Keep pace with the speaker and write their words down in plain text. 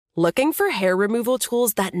Looking for hair removal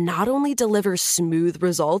tools that not only deliver smooth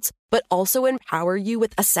results, but also empower you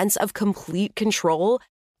with a sense of complete control?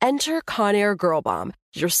 Enter Conair Girl Bomb,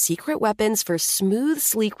 your secret weapons for smooth,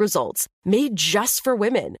 sleek results, made just for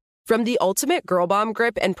women. From the ultimate Girl Bomb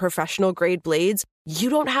grip and professional-grade blades, you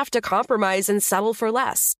don't have to compromise and settle for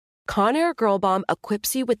less. Conair Girl Bomb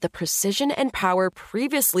equips you with the precision and power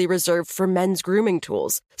previously reserved for men's grooming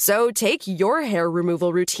tools. So take your hair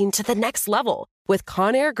removal routine to the next level with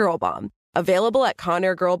Conair Girl Bomb. Available at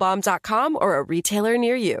ConairGirlBomb.com or a retailer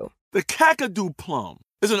near you. The Kakadu plum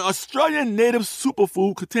is an Australian native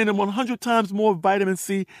superfood containing 100 times more vitamin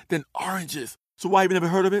C than oranges. So why have you never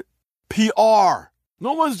heard of it? PR.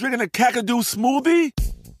 No one's drinking a Kakadu smoothie?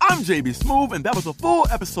 I'm JB Smoove, and that was a full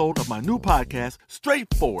episode of my new podcast,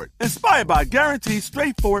 Straightforward, inspired by guaranteed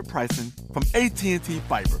straightforward pricing from AT&T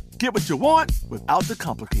Fiber. Get what you want without the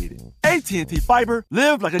complicated. AT&T Fiber,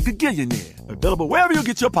 live like a gigillionaire. Available wherever you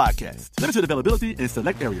get your podcasts. Limited availability in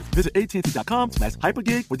select areas. Visit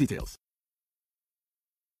AT&T.com/hypergig for details.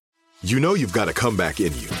 You know you've got a comeback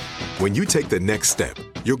in you. When you take the next step,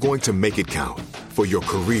 you're going to make it count. For your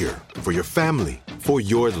career, for your family, for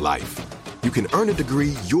your life. You can earn a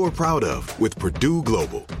degree you're proud of with Purdue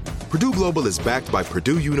Global. Purdue Global is backed by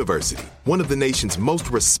Purdue University, one of the nation's most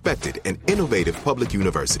respected and innovative public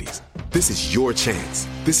universities. This is your chance.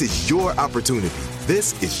 This is your opportunity.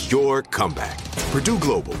 This is your comeback. Purdue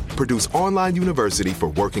Global, Purdue's online university for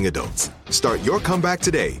working adults. Start your comeback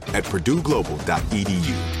today at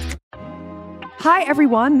purdueglobal.edu. Hi,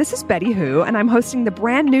 everyone. This is Betty Who, and I'm hosting the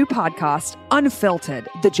brand new podcast, Unfiltered,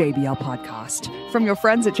 the JBL podcast, from your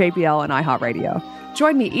friends at JBL and iHeartRadio.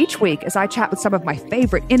 Join me each week as I chat with some of my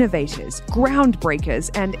favorite innovators, groundbreakers,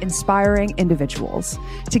 and inspiring individuals.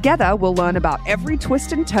 Together, we'll learn about every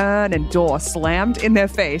twist and turn and door slammed in their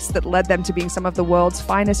face that led them to being some of the world's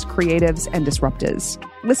finest creatives and disruptors.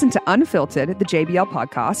 Listen to Unfiltered, the JBL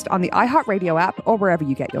podcast, on the iHeartRadio app or wherever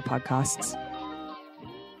you get your podcasts.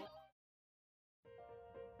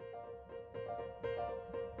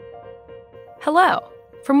 Hello.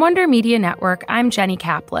 From Wonder Media Network, I'm Jenny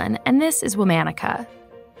Kaplan, and this is Womanica.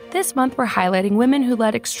 This month, we're highlighting women who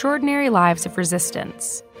led extraordinary lives of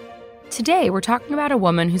resistance. Today, we're talking about a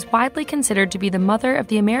woman who's widely considered to be the mother of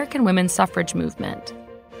the American women's suffrage movement.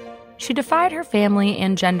 She defied her family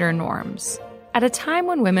and gender norms at a time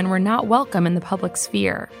when women were not welcome in the public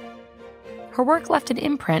sphere. Her work left an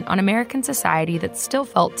imprint on American society that's still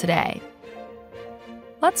felt today.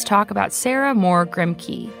 Let's talk about Sarah Moore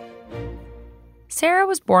Grimke. Sarah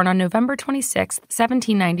was born on November 26,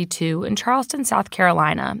 1792, in Charleston, South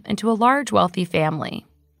Carolina, into a large, wealthy family.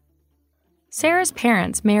 Sarah's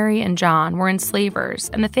parents, Mary and John, were enslavers,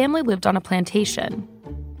 and the family lived on a plantation.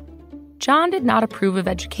 John did not approve of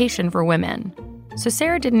education for women, so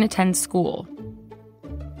Sarah didn't attend school.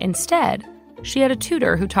 Instead, she had a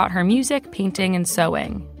tutor who taught her music, painting, and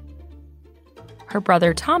sewing. Her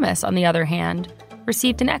brother Thomas, on the other hand,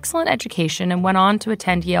 received an excellent education and went on to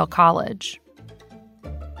attend Yale College.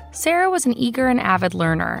 Sarah was an eager and avid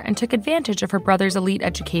learner and took advantage of her brother's elite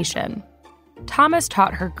education. Thomas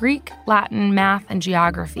taught her Greek, Latin, math, and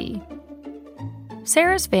geography.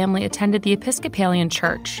 Sarah's family attended the Episcopalian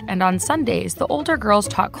Church, and on Sundays, the older girls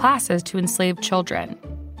taught classes to enslaved children.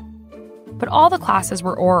 But all the classes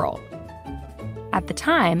were oral. At the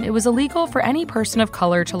time, it was illegal for any person of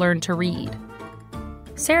color to learn to read.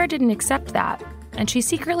 Sarah didn't accept that, and she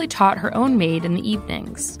secretly taught her own maid in the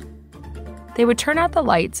evenings. They would turn out the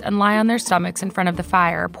lights and lie on their stomachs in front of the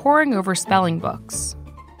fire, poring over spelling books.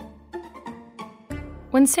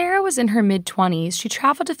 When Sarah was in her mid-20s, she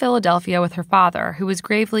traveled to Philadelphia with her father, who was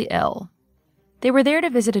gravely ill. They were there to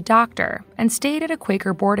visit a doctor and stayed at a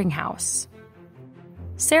Quaker boarding house.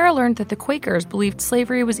 Sarah learned that the Quakers believed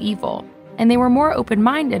slavery was evil, and they were more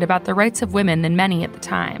open-minded about the rights of women than many at the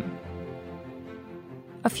time.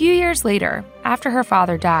 A few years later, after her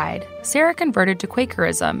father died, Sarah converted to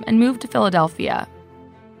Quakerism and moved to Philadelphia.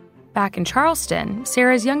 Back in Charleston,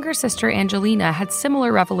 Sarah's younger sister Angelina had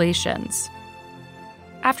similar revelations.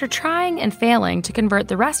 After trying and failing to convert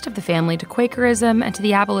the rest of the family to Quakerism and to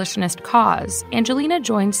the abolitionist cause, Angelina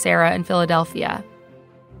joined Sarah in Philadelphia.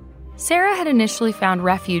 Sarah had initially found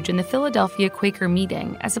refuge in the Philadelphia Quaker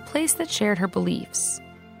Meeting as a place that shared her beliefs.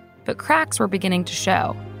 But cracks were beginning to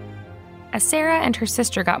show. As Sarah and her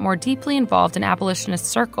sister got more deeply involved in abolitionist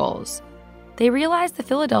circles, they realized the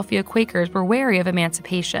Philadelphia Quakers were wary of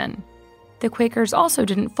emancipation. The Quakers also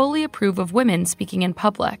didn't fully approve of women speaking in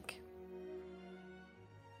public.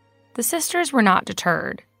 The sisters were not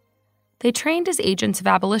deterred. They trained as agents of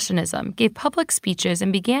abolitionism, gave public speeches,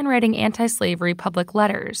 and began writing anti-slavery public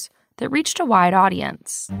letters that reached a wide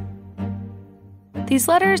audience. These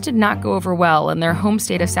letters did not go over well in their home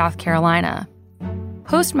state of South Carolina.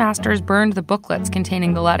 Postmasters burned the booklets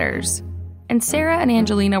containing the letters, and Sarah and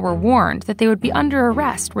Angelina were warned that they would be under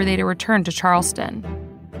arrest were they to return to Charleston.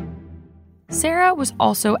 Sarah was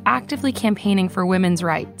also actively campaigning for women's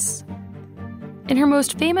rights. In her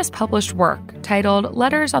most famous published work, titled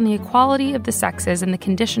Letters on the Equality of the Sexes and the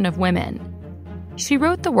Condition of Women, she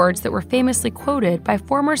wrote the words that were famously quoted by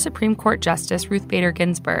former Supreme Court Justice Ruth Bader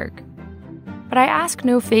Ginsburg. "But I ask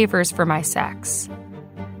no favors for my sex.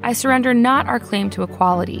 I surrender not our claim to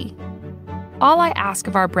equality. All I ask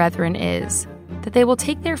of our brethren is that they will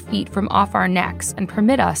take their feet from off our necks and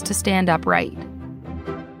permit us to stand upright."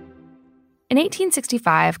 In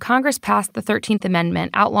 1865, Congress passed the 13th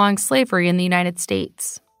Amendment outlawing slavery in the United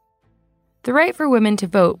States. The right for women to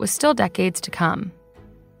vote was still decades to come.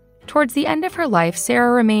 Towards the end of her life,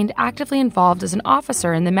 Sarah remained actively involved as an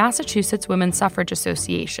officer in the Massachusetts Women's Suffrage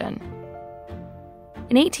Association.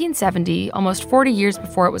 In 1870, almost 40 years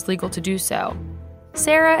before it was legal to do so,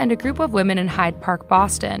 Sarah and a group of women in Hyde Park,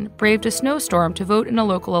 Boston, braved a snowstorm to vote in a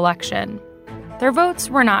local election. Their votes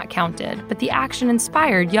were not counted, but the action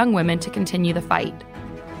inspired young women to continue the fight.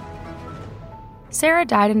 Sarah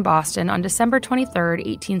died in Boston on December 23,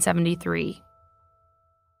 1873.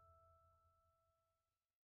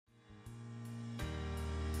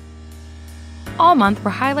 All month,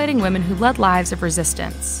 we're highlighting women who led lives of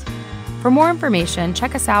resistance. For more information,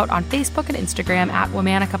 check us out on Facebook and Instagram at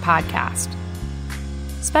Womanica Podcast.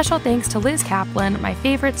 Special thanks to Liz Kaplan, my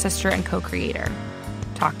favorite sister and co-creator.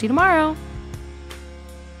 Talk to you tomorrow.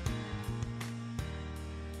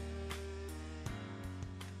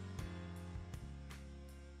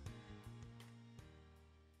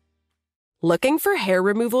 Looking for hair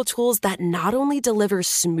removal tools that not only deliver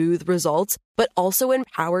smooth results, but also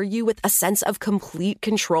empower you with a sense of complete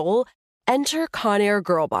control? Enter Conair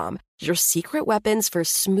Girl Bomb, your secret weapons for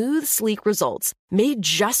smooth, sleek results, made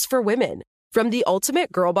just for women. From the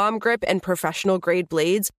ultimate Girl Bomb grip and professional-grade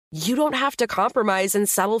blades, you don't have to compromise and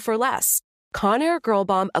settle for less. Conair Girl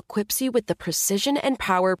Bomb equips you with the precision and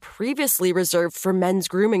power previously reserved for men's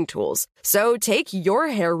grooming tools. So take your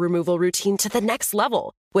hair removal routine to the next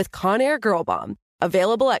level with Conair Girl Bomb.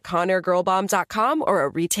 Available at ConairGirlBomb.com or a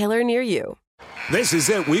retailer near you. This is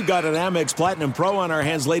it. We've got an Amex Platinum Pro on our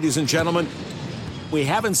hands, ladies and gentlemen. We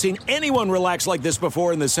haven't seen anyone relax like this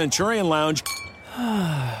before in the Centurion Lounge.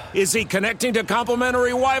 Is he connecting to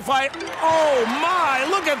complimentary Wi-Fi? Oh, my!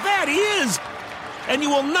 Look at that! He is! And you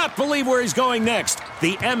will not believe where he's going next.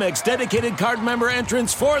 The Amex dedicated card member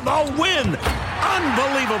entrance for the win.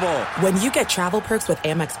 Unbelievable. When you get travel perks with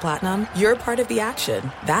Amex Platinum, you're part of the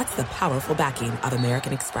action. That's the powerful backing of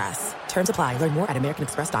American Express. Terms apply. Learn more at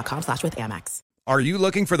americanexpress.com/withAmex. Are you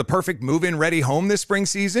looking for the perfect move-in ready home this spring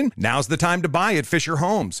season? Now's the time to buy at Fisher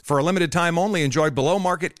Homes. For a limited time only, enjoy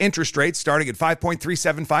below-market interest rates starting at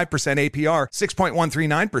 5.375% APR,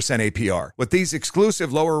 6.139% APR. With these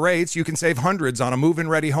exclusive lower rates, you can save hundreds on a move-in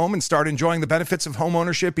ready home and start enjoying the benefits of home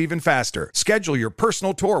ownership even faster. Schedule your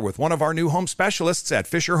personal tour with one of our new home specialists at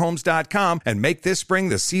FisherHomes.com and make this spring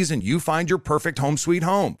the season you find your perfect home sweet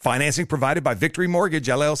home. Financing provided by Victory Mortgage,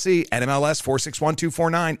 LLC, NMLS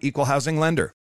 461249, Equal Housing Lender.